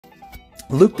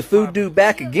Luke the Food Dude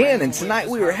back again, and tonight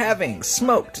we are having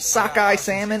smoked sockeye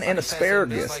salmon and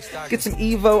asparagus. Get some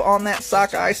Evo on that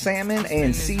sockeye salmon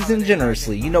and season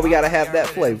generously. You know we gotta have that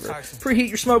flavor. Preheat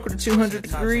your smoker to 200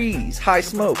 degrees, high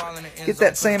smoke. Get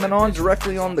that salmon on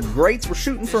directly on the grates. We're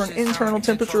shooting for an internal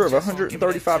temperature of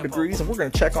 135 degrees, and we're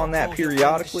gonna check on that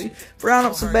periodically. Brown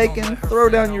up some bacon, throw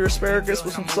down your asparagus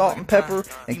with some salt and pepper,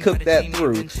 and cook that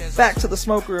through. Back to the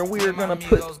smoker, and we are gonna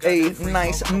put a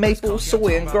nice maple,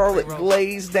 soy, and garlic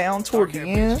glaze down toward the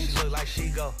end.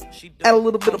 Add a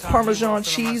little bit of Parmesan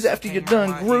cheese after you're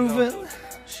done grooving.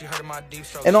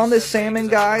 And on this salmon,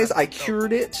 guys, I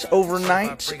cured it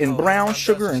overnight in brown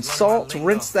sugar and salt.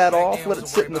 Rinse that off, let it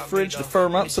sit in the fridge to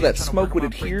firm up so that smoke would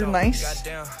adhere nice.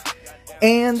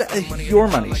 And your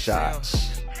money shot.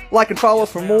 Like and follow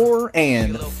for more,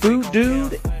 and Food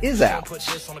Dude is out.